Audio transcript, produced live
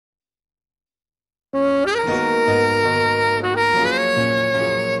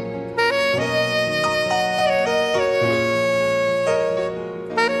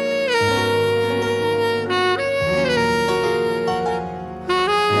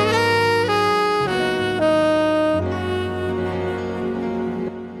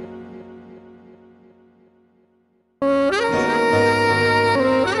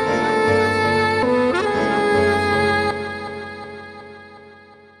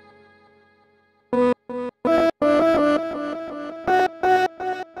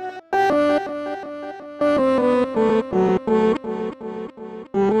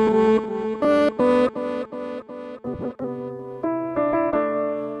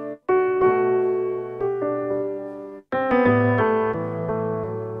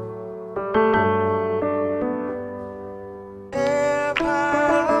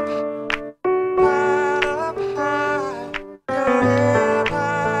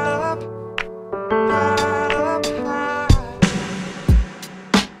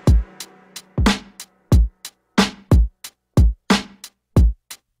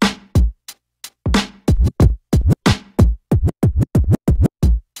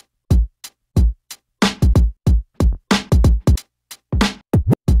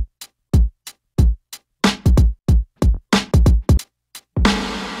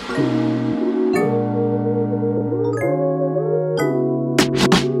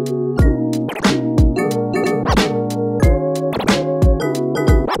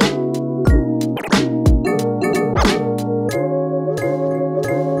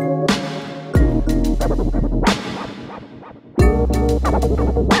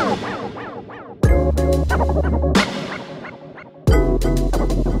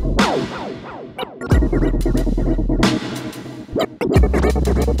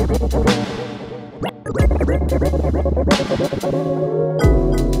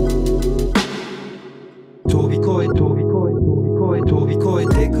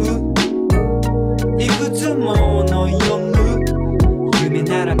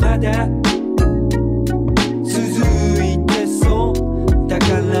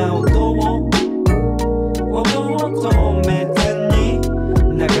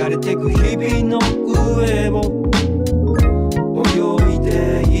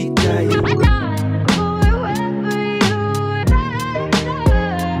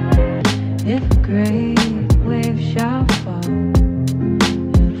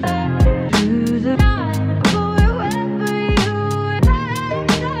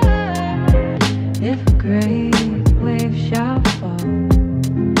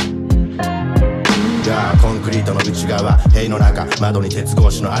塀の中窓に鉄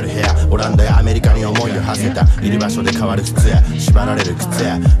格子のある部屋オランダやアメリカに思いを馳せたいる場所で変わる靴や縛られる靴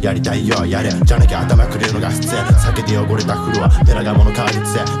ややりたいようやれじゃなきゃ頭くれるのが普通酒で汚れたフロアペラガモの革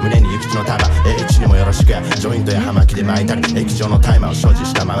靴や胸に雪の束 H にもよろしくジョイントや葉巻で巻いたり液状の大麻を所持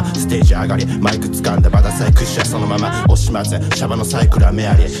したままステージ上がりマイク掴んだバタサイクッシュはそのままお始末シャバのサイクルはメ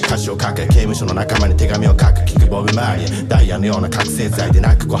アリー歌詞を書く刑務所の仲間に手紙を書く聞くボブ周りダイヤのような覚醒剤で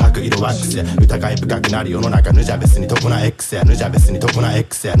なく琥珀色ワックス疑い深くなる世の中ヌジャベスにtokona-xやヌジャベスに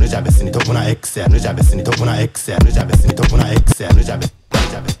tokona-xやヌジャベスにtokona-xやヌジャベスにtokona-xやヌジャベスにtokona-xやヌジャベスヌ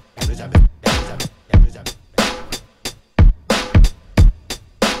ジャベスヌジャベス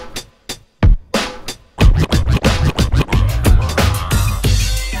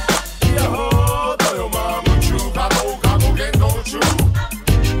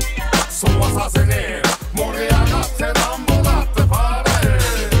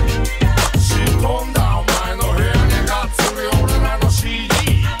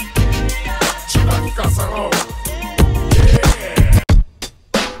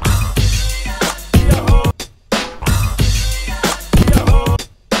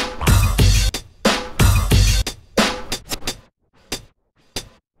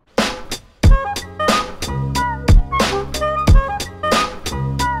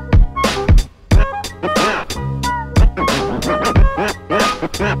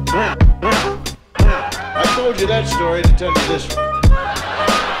I told you that story to tell you this one.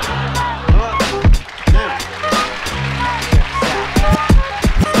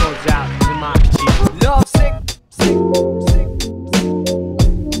 Goes out to my G. Love sick, sick, sick,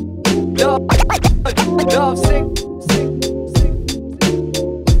 love sick, sick, sick,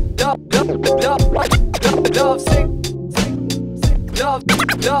 love sick, love sick, love sick,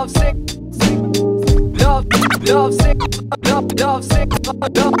 love sick,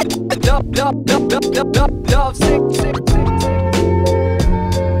 love sick, sick, sick.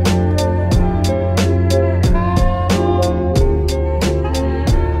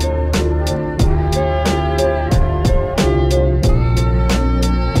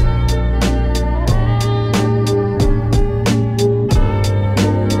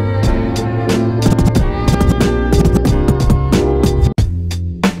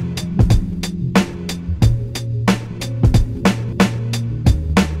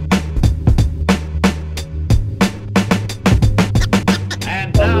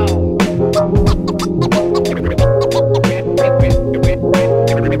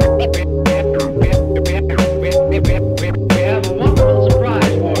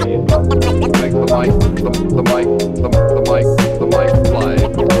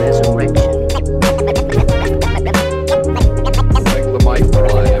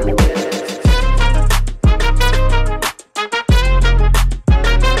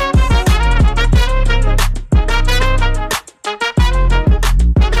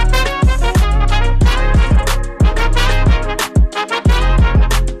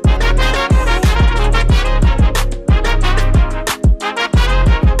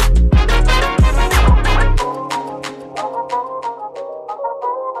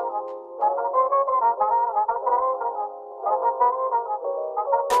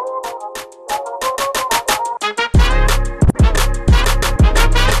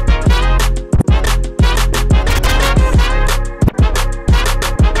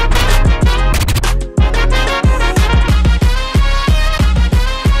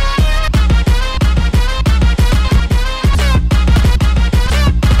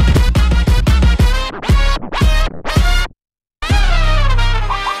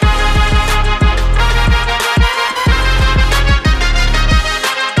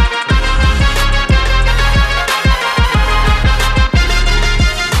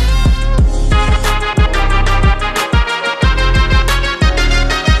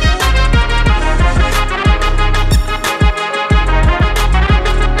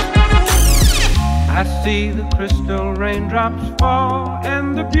 See the crystal raindrops fall,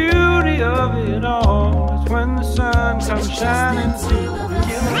 and the beauty of it all is when the sun comes shining through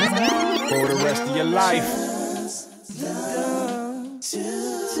for the rest of your life.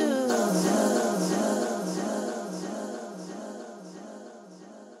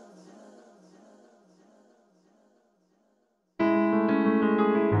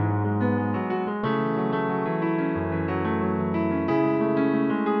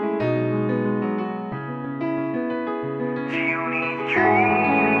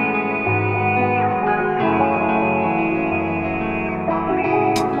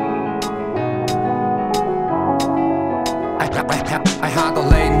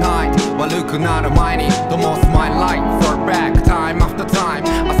 るくなる前に灯す my light for back time after time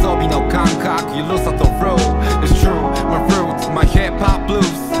遊びの感覚ゆるさと rule It's true my roots my hip hop blues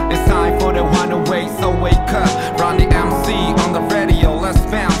It's time for the one away so wake up Run the MC on the radio let's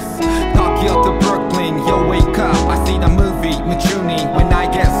bounce Tokyo to Brooklyn yo wake up I see the movie Machuni when I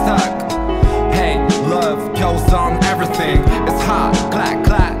get stuck Hey love goes on everything It's hot clack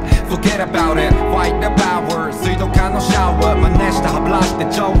clack Forget about it, fight the power 水道管のシャワー真似した歯ブラシで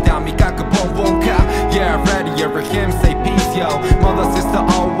冗談磨くボンボンか Yeah, ready, you're him, say peace, yo Mother, sister,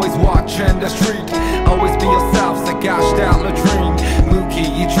 always watching the street Always be yourself, 探してある dream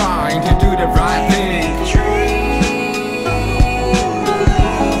Mookie, you trying to do the right thing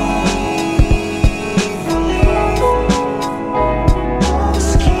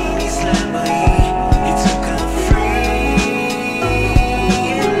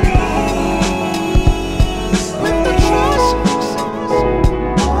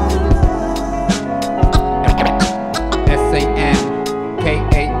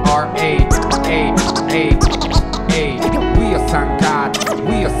We are Sankara,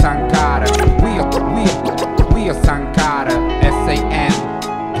 we are Sankara, we are Sankara,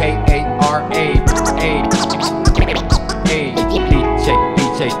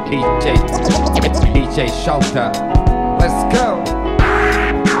 DJ Shota, let's go.